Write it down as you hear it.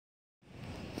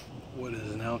what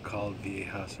is now called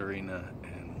Viejas Arena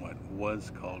and what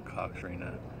was called Cox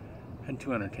Arena had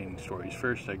two entertaining stories.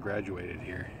 First, I graduated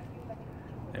here.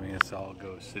 I mean, us all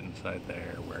go sit inside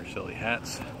there, wear silly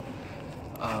hats.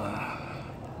 I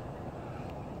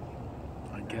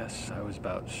guess I was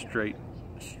about straight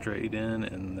in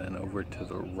and then over to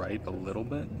the right a little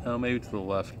bit. No, maybe to the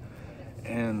left.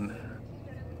 And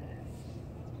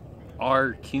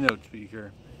our keynote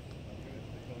speaker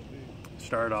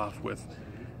started off with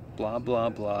blah blah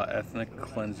blah, ethnic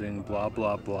cleansing, blah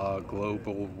blah blah,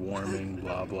 global warming,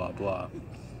 blah blah blah.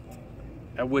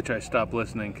 At which I stopped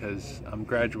listening because I'm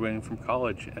graduating from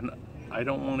college and I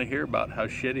don't want to hear about how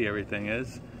shitty everything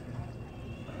is.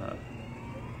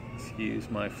 Excuse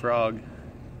my frog.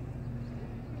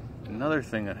 Another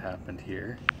thing that happened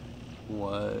here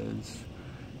was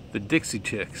the Dixie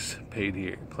Chicks played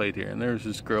here, and there was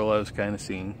this girl I was kind of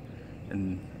seeing,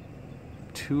 and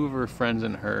two of her friends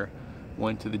and her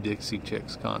went to the Dixie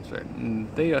Chicks concert,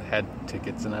 and they had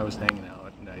tickets, and I was hanging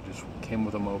out, and I just came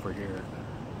with them over here,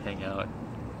 hang out.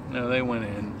 No, they went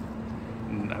in,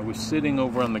 and I was sitting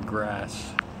over on the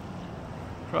grass,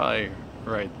 probably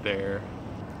right there.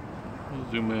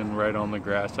 Zoom in right on the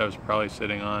grass I was probably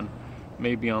sitting on,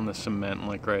 maybe on the cement,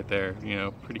 like right there, you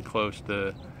know, pretty close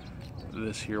to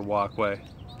this here walkway.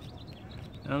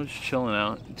 And I was just chilling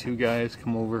out. Two guys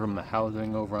come over from the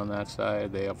housing over on that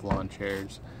side. They have lawn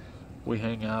chairs. We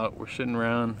hang out, we're sitting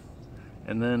around,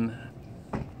 and then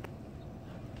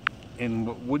in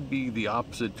what would be the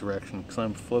opposite direction, because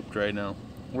I'm flipped right now,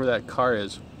 where that car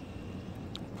is,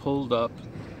 pulled up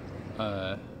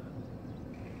a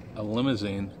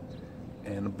limousine,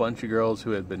 and a bunch of girls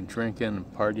who had been drinking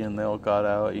and partying, they all got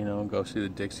out, you know, go see the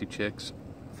Dixie Chicks,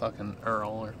 fucking Earl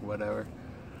or whatever.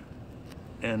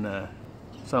 And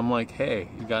so I'm like, hey,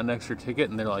 you got an extra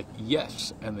ticket? And they're like,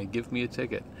 yes, and they give me a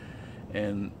ticket.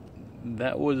 And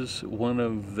that was one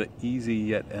of the easy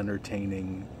yet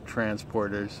entertaining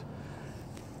transporters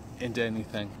into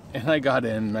anything. And I got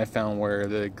in and I found where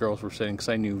the girls were sitting, because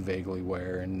I knew vaguely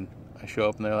where, and I show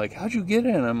up and they're like, how'd you get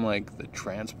in? I'm like, the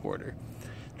transporter.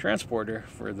 Transporter,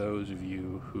 for those of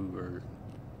you who are,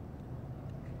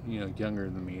 you know, younger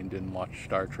than me and didn't watch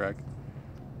Star Trek,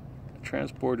 a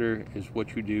transporter is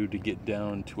what you do to get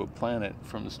down to a planet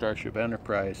from the Starship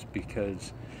Enterprise,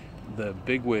 because the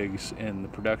bigwigs in the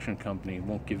production company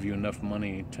won't give you enough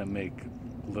money to make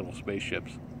little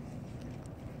spaceships.